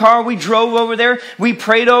got in the car, we drove over there, we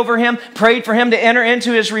prayed over him, prayed for him to enter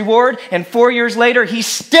into his reward, and 4 years later, he's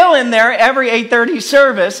still in there every 8:30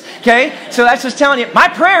 service, okay? So that's just telling you, my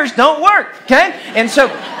prayers don't work, okay? And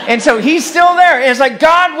so he's still there. And it's like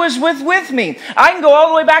God was with me. I can go all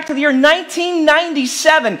the way back to the year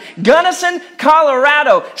 1997, Gunnison,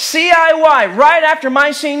 Colorado, CIY, right after my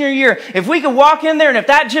senior year. If we could walk in there and if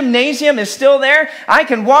that gymnasium is still there, I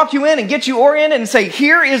can walk you in and get you oriented and say,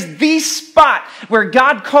 here is the spot where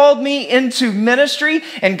God called me into ministry,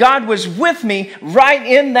 and God was with me right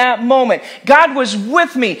in that moment. God was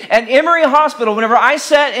with me at Emory Hospital whenever I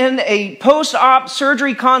sat in a post-op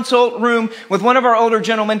surgery consult room with one of our older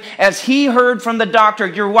gentlemen as he heard from the doctor,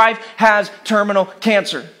 your wife has terminal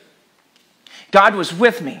cancer. God was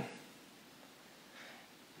with me.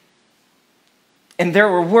 And there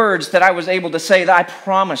were words that I was able to say that I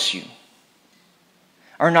promise you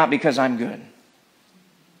are not because I'm good,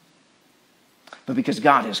 but because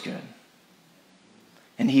God is good.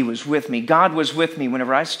 And he was with me. God was with me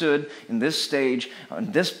whenever I stood in this stage,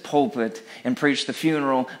 on this pulpit, and preached the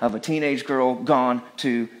funeral of a teenage girl gone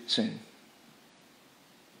too soon.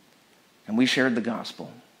 And we shared the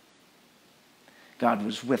gospel. God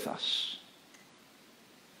was with us.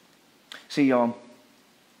 See, y'all,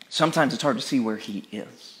 sometimes it's hard to see where he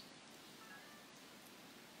is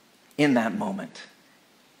in that moment.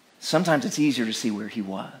 Sometimes it's easier to see where he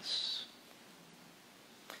was.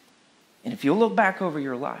 And if you'll look back over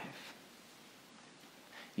your life,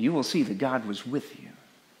 you will see that God was with you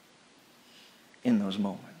in those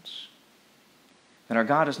moments. And our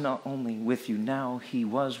God is not only with you now, he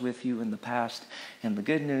was with you in the past. And the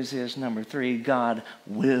good news is, number 3, God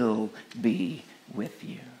will be with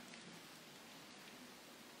you.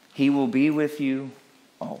 He will be with you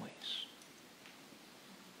always.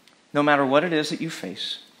 No matter what it is that you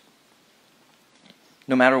face,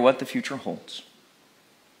 no matter what the future holds,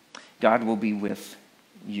 God will be with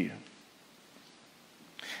you.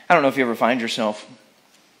 I don't know if you ever find yourself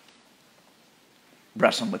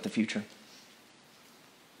wrestling with the future.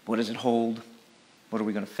 What does it hold? What are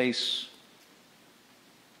we going to face?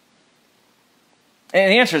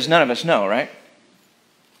 And the answer is none of us know, right?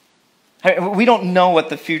 We don't know what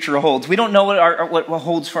the future holds. We don't know what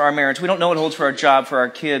holds for our marriage. We don't know what holds for our job, for our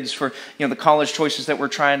kids, for the college choices that we're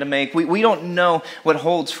trying to make. We don't know what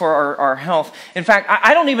holds for our health. In fact,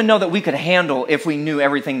 I don't even know that we could handle if we knew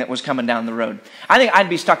everything that was coming down the road. I think I'd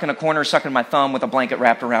be stuck in a corner sucking my thumb with a blanket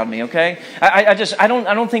wrapped around me, okay? I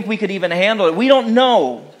don't think we could even handle it. We don't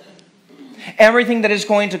know. everything that is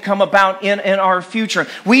going to come about in our future.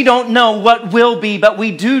 We don't know what will be, but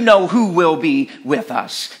we do know who will be with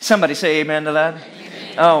us. Somebody say amen to that.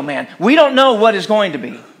 Amen. Oh man, we don't know what is going to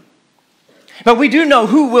be, but we do know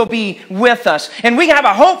who will be with us. And we have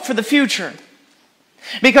a hope for the future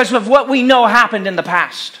because of what we know happened in the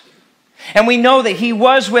past. And we know that He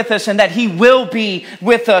was with us and that He will be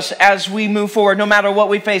with us as we move forward, no matter what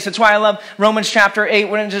we face. That's why I love Romans chapter 8,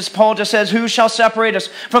 when Paul just says, who shall separate us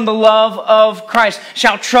from the love of Christ?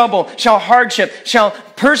 Shall trouble, shall hardship, shall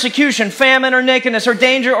persecution, famine, or nakedness, or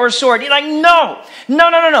danger, or sword? You're like, no.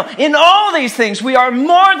 In all these things, we are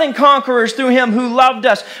more than conquerors through Him who loved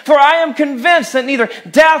us. For I am convinced that neither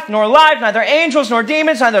death, nor life, neither angels, nor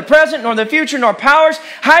demons, neither the present, nor the future, nor powers,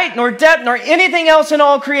 height, nor depth, nor anything else in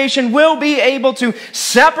all creation will be able to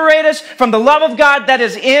separate us from the love of God that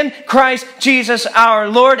is in Christ Jesus our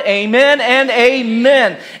Lord. Amen and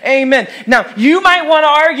amen. Amen. Now, you might want to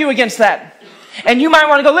argue against that. And you might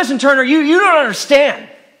want to go, listen, Turner, you don't understand.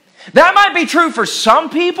 That might be true for some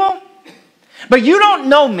people, but you don't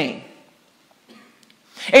know me.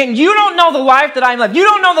 And you don't know the life that I've lived. You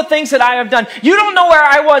don't know the things that I have done. You don't know where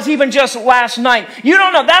I was even just last night. You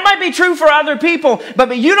don't know. That might be true for other people,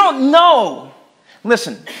 but you don't know.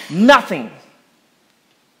 Listen, nothing,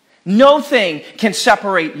 no thing can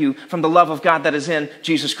separate you from the love of God that is in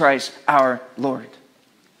Jesus Christ our Lord.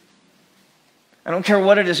 I don't care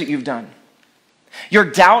what it is that you've done. Your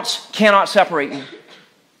doubts cannot separate you.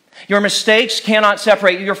 Your mistakes cannot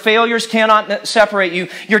separate you. Your failures cannot separate you.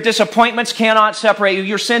 Your disappointments cannot separate you.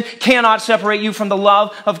 Your sin cannot separate you from the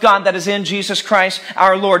love of God that is in Jesus Christ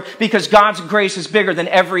our Lord, because God's grace is bigger than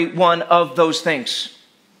every one of those things.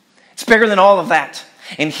 It's bigger than all of that,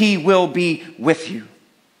 and He will be with you.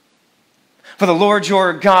 For the Lord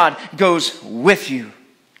your God goes with you.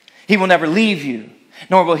 He will never leave you,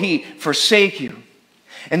 nor will He forsake you.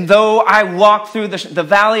 And though I walk through the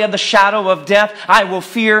valley of the shadow of death, I will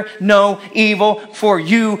fear no evil, for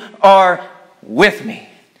you are with me.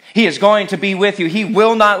 He is going to be with you. He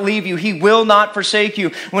will not leave you. He will not forsake you.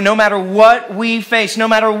 When no matter what we face, no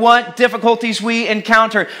matter what difficulties we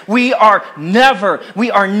encounter, we are never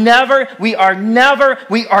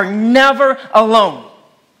alone.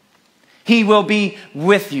 He will be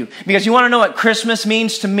with you. Because you want to know what Christmas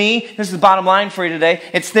means to me? This is the bottom line for you today.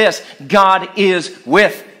 It's this: God is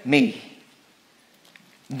with me.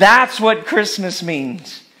 That's what Christmas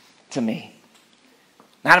means to me.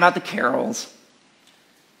 Not about the carols.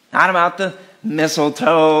 Not about the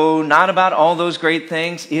mistletoe. Not about all those great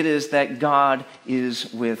things. It is that God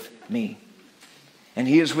is with me. And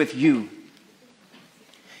He is with you.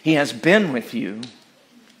 He has been with you.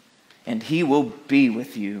 And He will be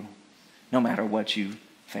with you no matter what you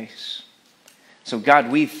face. So God,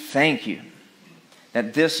 we thank you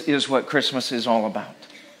that this is what Christmas is all about.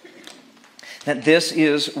 That this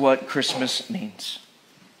is what Christmas means.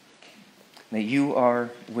 That you are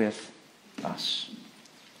with us.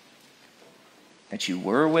 That you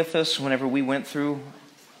were with us whenever we went through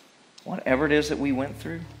whatever it is that we went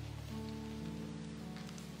through.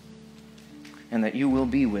 And that you will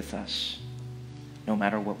be with us no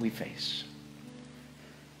matter what we face.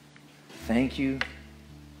 Thank you,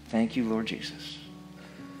 Lord Jesus.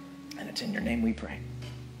 And it's in your name we pray.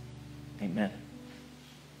 Amen.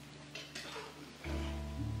 The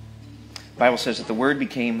Bible says that the Word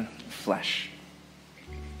became flesh.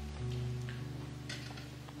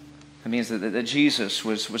 That means that Jesus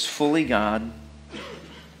was fully God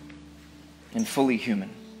and fully human.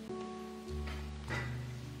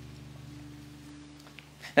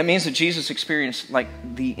 That means that Jesus experienced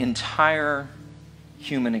like the entire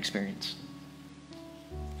human experience.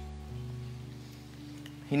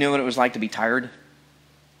 He knew what it was like to be tired.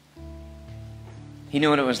 He knew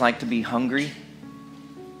what it was like to be hungry.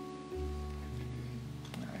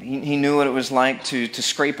 He knew what it was like to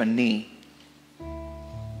scrape a knee,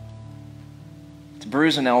 to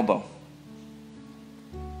bruise an elbow.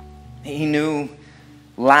 He knew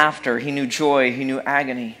laughter. He knew joy. He knew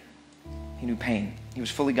agony. He knew pain. He was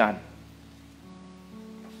fully God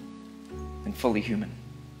and fully human.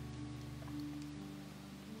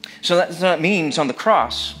 So that means on the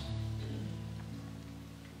cross,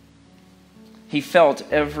 He felt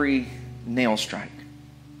every nail strike.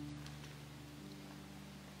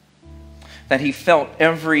 That He felt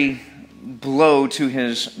every blow to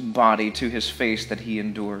His body, to His face that He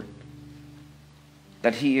endured.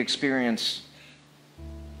 That He experienced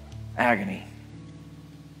agony.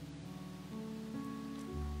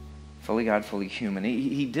 Fully God, fully human.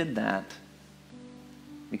 He did that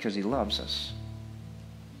because He loves us.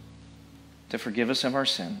 To forgive us of our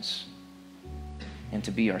sins and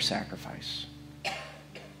to be our sacrifice.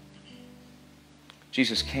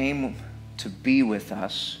 Jesus came to be with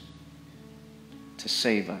us, to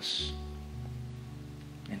save us.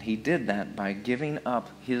 And he did that by giving up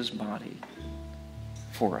his body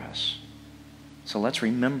for us. So let's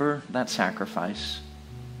remember that sacrifice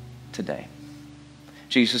today.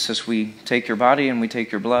 Jesus, as we take your body and we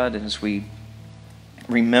take your blood, and as we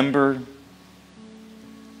remember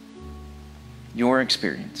your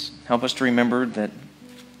experience, help us to remember that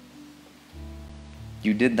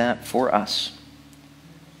you did that for us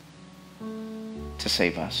to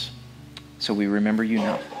save us. So we remember you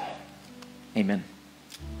now. Amen.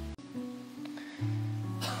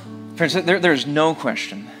 Friends, there's no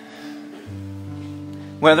question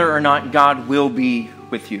whether or not God will be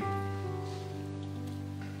with you.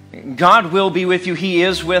 God will be with you. He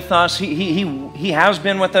is with us. He has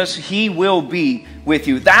been with us. He will be with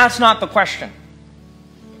you. That's not the question.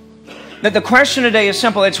 The question today is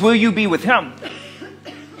simple. It's, will you be with Him?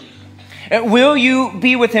 Will you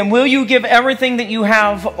be with Him? Will you give everything that you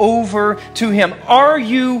have over to Him? Are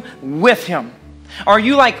you with Him? Are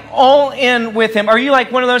you like all in with Him? Are you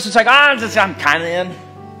like one of those that's like, I'm kind of in.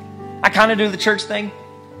 I kind of do the church thing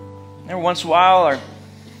every once in a while, or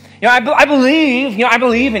I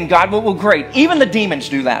believe in God. Well, great. Even the demons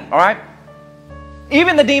do that, all right?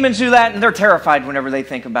 Even the demons do that, and they're terrified whenever they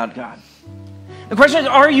think about God. The question is,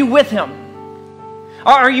 are you with Him?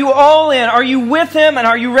 Are you all in? Are you with Him, and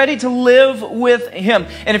are you ready to live with Him?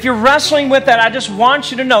 And if you're wrestling with that, I just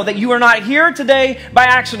want you to know that you are not here today by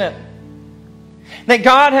accident. That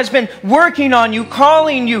God has been working on you,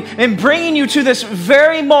 calling you, and bringing you to this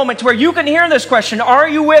very moment where you can hear this question. Are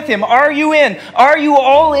you with Him? Are you in? Are you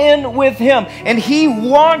all in with Him? And He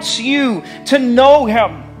wants you to know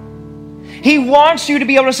Him. He wants you to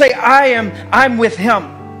be able to say, I'm with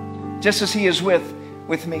Him, just as He is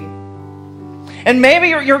with me. And maybe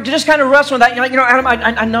you're just kind of wrestling with that. You're like, Adam,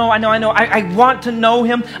 I know. I want to know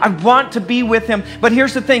Him. I want to be with Him. But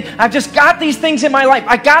here's the thing. I've just got these things in my life.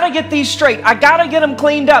 I got to get these straight. I got to get them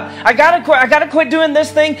cleaned up. I got to quit doing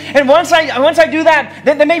this thing. And once I do that,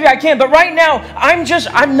 then maybe I can. But right now,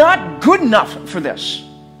 I'm not good enough for this.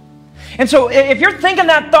 And so if you're thinking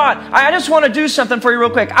that thought, I just want to do something for you real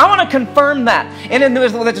quick. I want to confirm that. And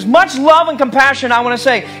with as much love and compassion, I want to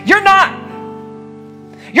say, you're not.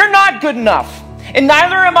 You're not good enough. And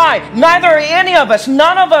neither am I. Neither are any of us.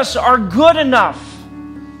 None of us are good enough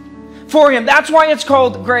for Him. That's why it's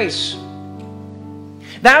called grace.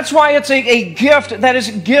 That's why it's a gift that is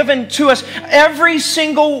given to us. Every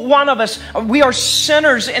single one of us, we are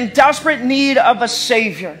sinners in desperate need of a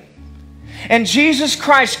Savior. And Jesus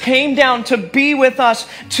Christ came down to be with us,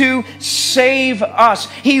 to save us.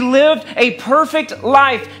 He lived a perfect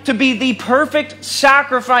life to be the perfect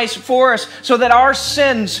sacrifice for us so that our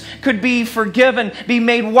sins could be forgiven, be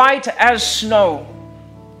made white as snow,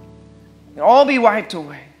 and all be wiped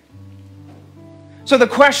away. So the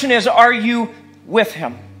question is, are you with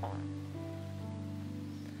Him?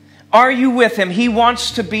 Are you with Him? He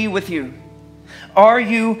wants to be with you. Are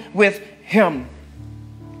you with Him?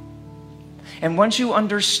 And once you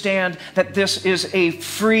understand that this is a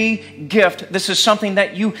free gift, this is something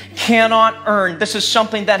that you cannot earn, this is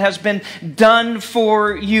something that has been done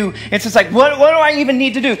for you, it's just like, what do I even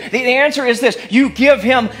need to do? The answer is this: you give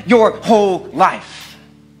Him your whole life.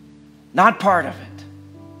 Not part of it.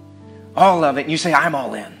 All of it. And you say, I'm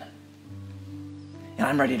all in. And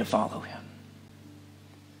I'm ready to follow Him.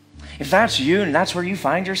 If that's you and that's where you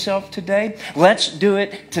find yourself today, let's do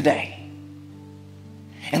it today.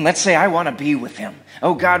 And let's say, I want to be with Him.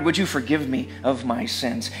 Oh God, would you forgive me of my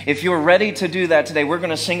sins? If you're ready to do that today, we're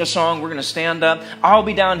going to sing a song. We're going to stand up. I'll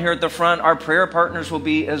be down here at the front. Our prayer partners will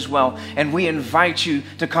be as well. And we invite you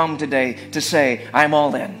to come today to say, I'm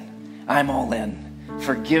all in. I'm all in.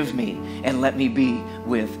 Forgive me and let me be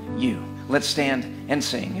with you. Let's stand and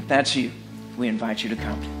sing. If that's you, we invite you to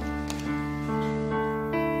come.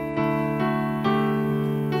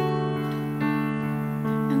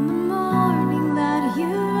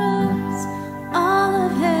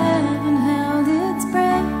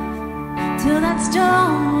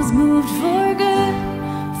 Stone was moved for good,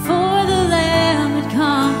 for the Lamb had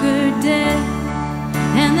conquered death,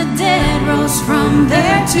 and the dead rose from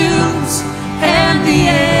their tombs, and the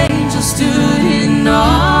angels stood in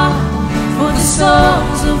awe, for the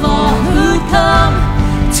souls of all who come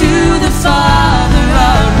to the Father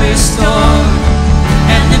are restored,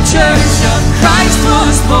 and the church of Christ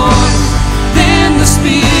was born. Then the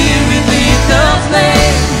Spirit lit the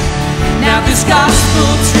flame. Now this gospel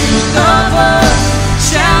truth of love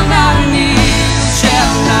shall not kneel,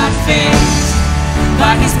 shall not fade.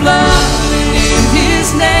 By His blood and in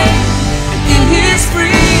His name, and in His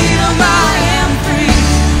freedom I am free.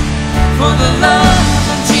 For the love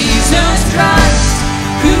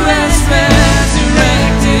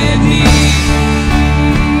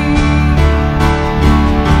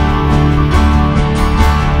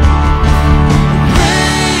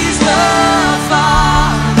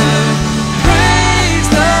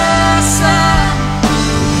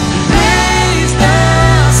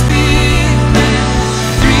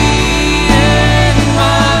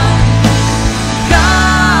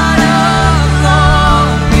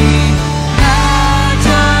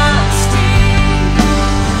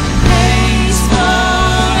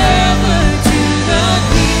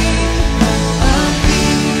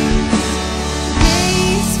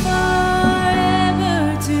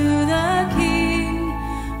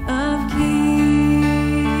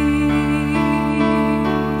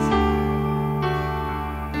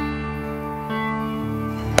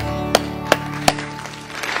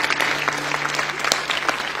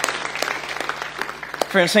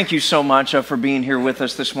Friends, thank you so much for being here with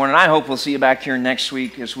us this morning. I hope we'll see you back here next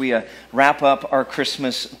week as we wrap up our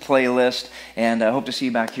Christmas playlist, and I hope to see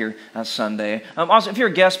you back here Sunday. Also, if you're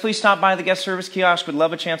a guest, please stop by the guest service kiosk. We'd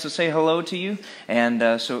love a chance to say hello to you,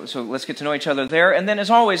 and so let's get to know each other there. And then, as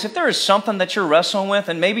always, if there is something that you're wrestling with,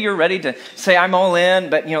 and maybe you're ready to say, I'm all in,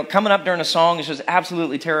 but coming up during a song is just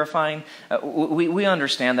absolutely terrifying, we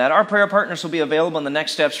understand that. Our prayer partners will be available in the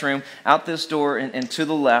Next Steps room out this door and to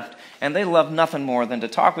the left. And they love nothing more than to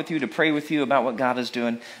talk with you, to pray with you about what God is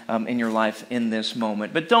doing in your life in this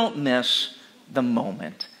moment. But don't miss the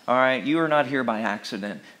moment, all right? You are not here by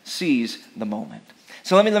accident. Seize the moment.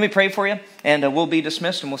 So let me pray for you, and we'll be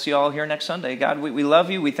dismissed, and we'll see you all here next Sunday. God, we love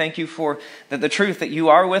you. We thank you for the truth that you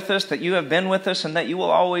are with us, that you have been with us, and that you will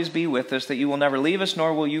always be with us, that you will never leave us,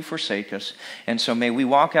 nor will you forsake us. And so may we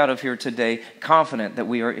walk out of here today confident that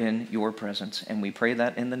we are in your presence. And we pray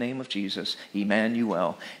that in the name of Jesus,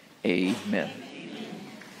 Emmanuel. Amen.